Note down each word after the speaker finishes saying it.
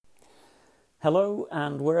Hello,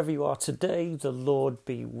 and wherever you are today, the Lord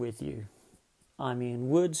be with you. I'm Ian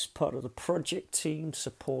Woods, part of the project team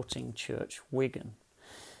supporting Church Wigan.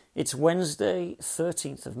 It's Wednesday,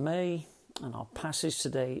 13th of May, and our passage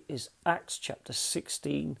today is Acts chapter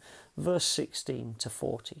 16, verse 16 to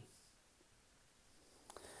 40.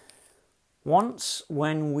 Once,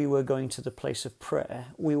 when we were going to the place of prayer,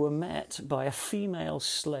 we were met by a female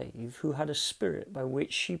slave who had a spirit by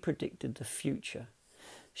which she predicted the future.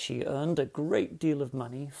 She earned a great deal of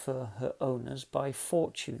money for her owners by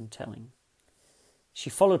fortune telling. She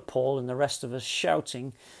followed Paul and the rest of us,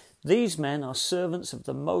 shouting, "These men are servants of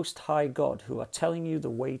the Most High God who are telling you the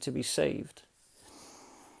way to be saved."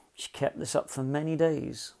 She kept this up for many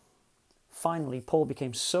days. Finally, Paul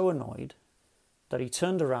became so annoyed that he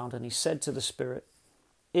turned around and he said to the spirit,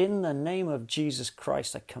 "In the name of Jesus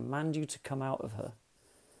Christ, I command you to come out of her."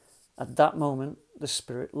 At that moment, the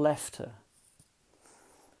spirit left her.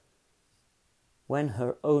 When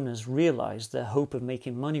her owners realized their hope of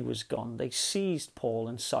making money was gone, they seized Paul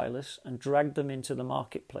and Silas and dragged them into the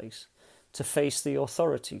marketplace to face the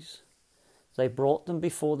authorities. They brought them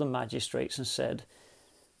before the magistrates and said,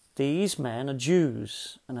 "These men are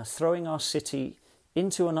Jews and are throwing our city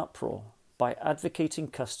into an uproar by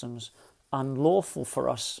advocating customs unlawful for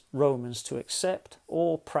us Romans to accept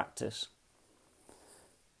or practice."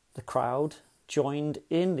 The crowd joined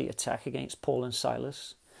in the attack against Paul and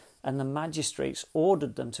Silas, and the magistrates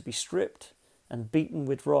ordered them to be stripped and beaten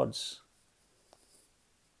with rods.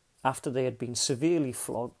 After they had been severely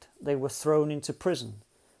flogged, they were thrown into prison,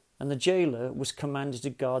 and the jailer was commanded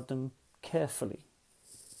to guard them carefully.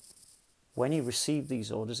 When he received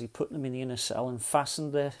these orders, he put them in the inner cell and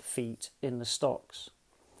fastened their feet in the stocks.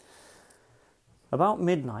 About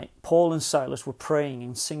midnight, Paul and Silas were praying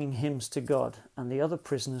and singing hymns to God, and the other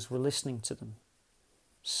prisoners were listening to them.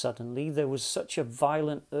 Suddenly there was such a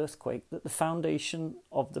violent earthquake that the foundation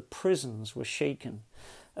of the prisons was shaken.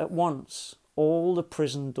 At once all the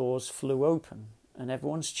prison doors flew open and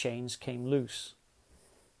everyone's chains came loose.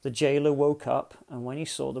 The jailer woke up, and when he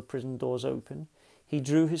saw the prison doors open, he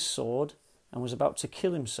drew his sword and was about to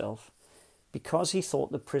kill himself because he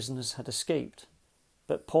thought the prisoners had escaped.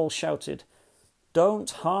 But Paul shouted,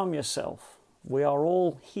 "Don't harm yourself, we are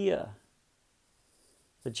all here."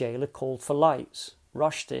 The jailer called for lights,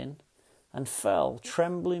 rushed in, and fell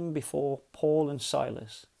trembling before Paul and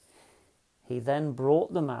Silas. He then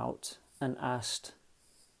brought them out and asked,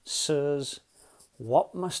 "Sirs,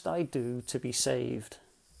 what must I do to be saved?"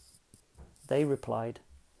 They replied,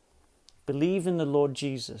 "Believe in the Lord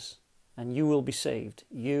Jesus, and you will be saved,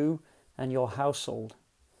 you and your household."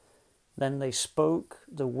 Then they spoke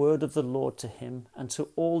the word of the Lord to him and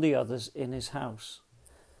to all the others in his house.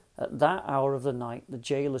 At that hour of the night, the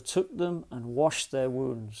jailer took them and washed their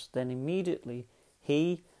wounds. Then immediately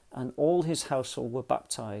he and all his household were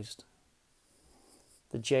baptized.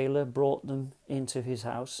 The jailer brought them into his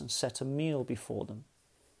house and set a meal before them.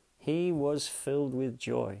 He was filled with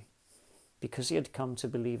joy because he had come to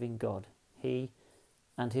believe in God, he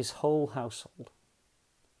and his whole household.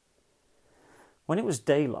 When it was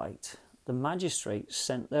daylight, the magistrates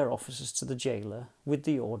sent their officers to the jailer with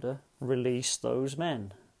the order, "Release those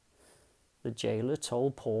men." The jailer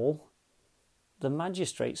told Paul, "The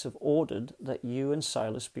magistrates have ordered that you and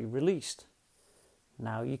Silas be released.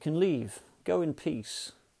 Now you can leave. Go in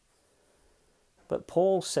peace." But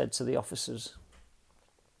Paul said to the officers,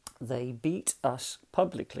 "They beat us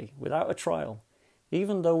publicly without a trial,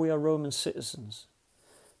 even though we are Roman citizens,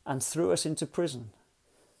 and threw us into prison.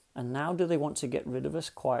 And now do they want to get rid of us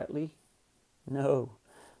quietly? No,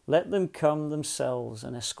 let them come themselves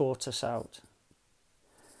and escort us out."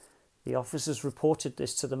 The officers reported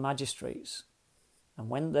this to the magistrates, and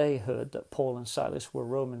when they heard that Paul and Silas were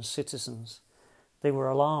Roman citizens, they were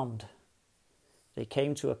alarmed. They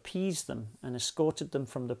came to appease them and escorted them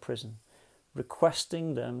from the prison,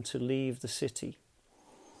 requesting them to leave the city.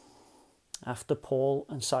 After Paul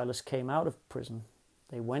and Silas came out of prison,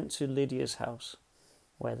 they went to Lydia's house,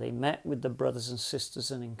 where they met with the brothers and sisters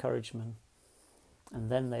and encouraged them, and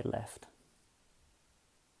then they left.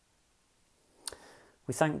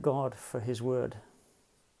 We thank God for his word.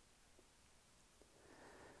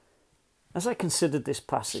 As I considered this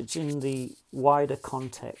passage in the wider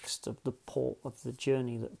context of the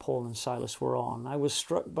journey that Paul and Silas were on, I was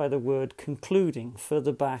struck by the word "concluding"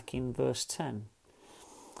 further back in verse 10.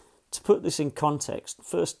 To put this in context,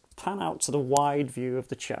 first pan out to the wide view of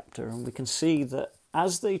the chapter, and we can see that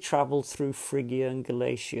as they travelled through Phrygia and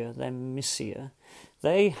Galatia, then Mysia,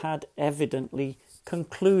 they had evidently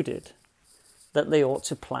concluded that they ought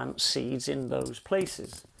to plant seeds in those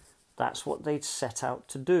places. That's what they'd set out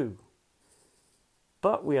to do.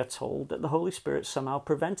 But we are told that the Holy Spirit somehow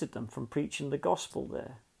prevented them from preaching the gospel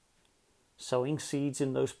there. Sowing seeds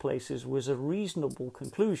in those places was a reasonable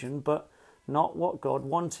conclusion, but not what God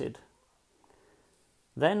wanted.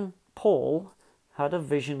 Then Paul had a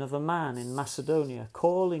vision of a man in Macedonia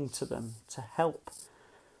calling to them to help.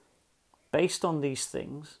 Based on these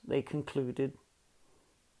things, they concluded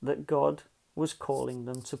that God was calling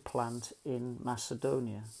them to plant in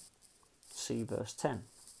Macedonia. See verse 10.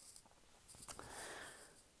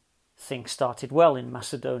 Things started well in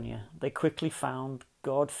Macedonia. They quickly found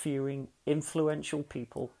God-fearing, influential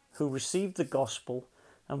people who received the gospel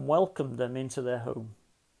and welcomed them into their home,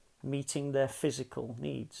 meeting their physical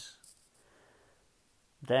needs.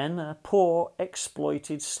 Then a poor,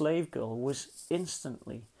 exploited slave girl was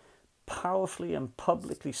instantly, powerfully and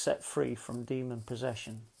publicly set free from demon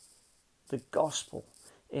possession. The gospel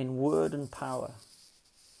in word and power.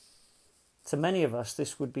 To many of us,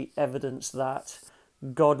 this would be evidence that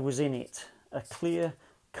God was in it, a clear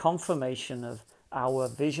confirmation of our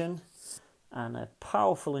vision and a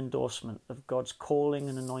powerful endorsement of God's calling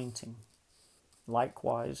and anointing.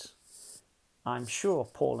 Likewise, I'm sure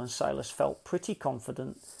Paul and Silas felt pretty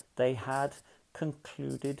confident they had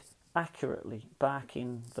concluded accurately back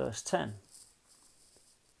in verse 10.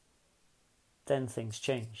 Then things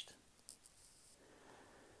changed.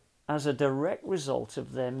 As a direct result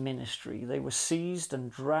of their ministry, they were seized and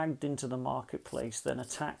dragged into the marketplace, then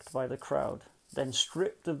attacked by the crowd, then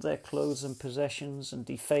stripped of their clothes and possessions and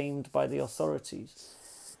defamed by the authorities,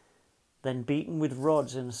 then beaten with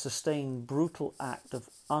rods in a sustained brutal act of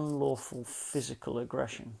unlawful physical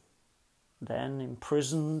aggression, then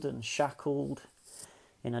imprisoned and shackled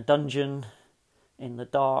in a dungeon in the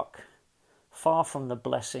dark, far from the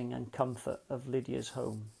blessing and comfort of Lydia's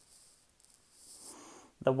home.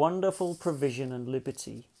 The wonderful provision and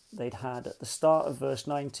liberty they'd had at the start of verse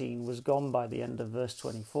 19 was gone by the end of verse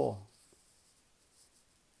 24.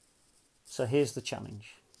 So here's the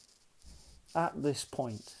challenge. At this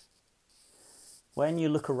point, when you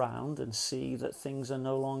look around and see that things are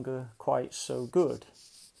no longer quite so good,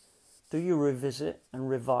 do you revisit and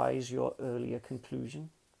revise your earlier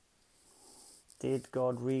conclusion? Did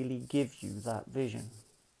God really give you that vision?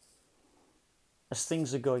 As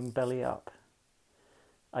things are going belly up,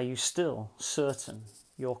 are you still certain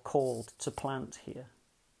you're called to plant here?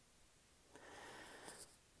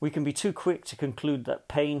 We can be too quick to conclude that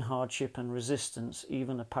pain, hardship and resistance,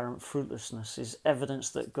 even apparent fruitlessness, is evidence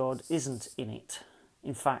that God isn't in it.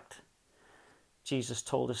 In fact, Jesus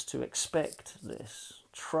told us to expect this,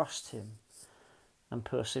 trust him and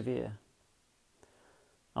persevere.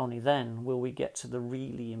 Only then will we get to the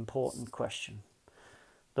really important question,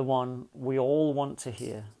 the one we all want to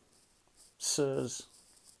hear. Sirs,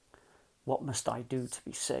 what must I do to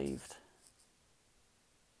be saved?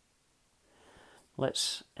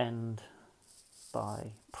 Let's end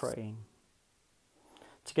by praying.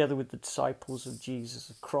 Together with the disciples of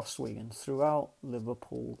Jesus across Wigan, throughout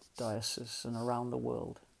Liverpool Diocese and around the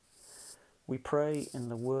world, we pray in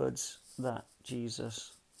the words that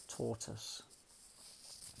Jesus taught us.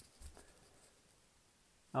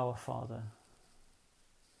 Our Father,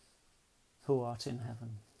 who art in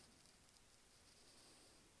heaven,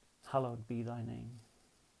 hallowed be thy name.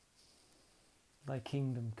 Thy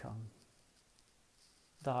kingdom come.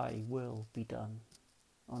 Thy will be done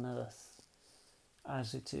on earth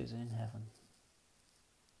as it is in heaven.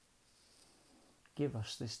 Give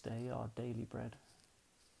us this day our daily bread,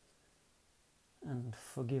 and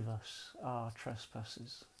forgive us our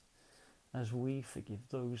trespasses, as we forgive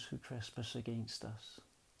those who trespass against us.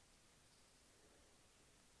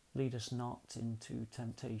 Lead us not into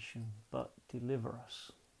temptation, but deliver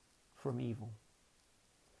us from evil.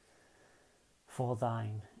 For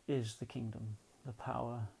thine is the kingdom, the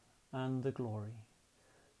power and the glory,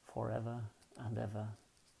 forever and ever.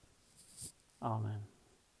 Amen.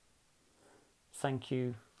 Thank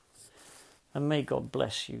you, and may God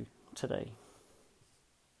bless you today.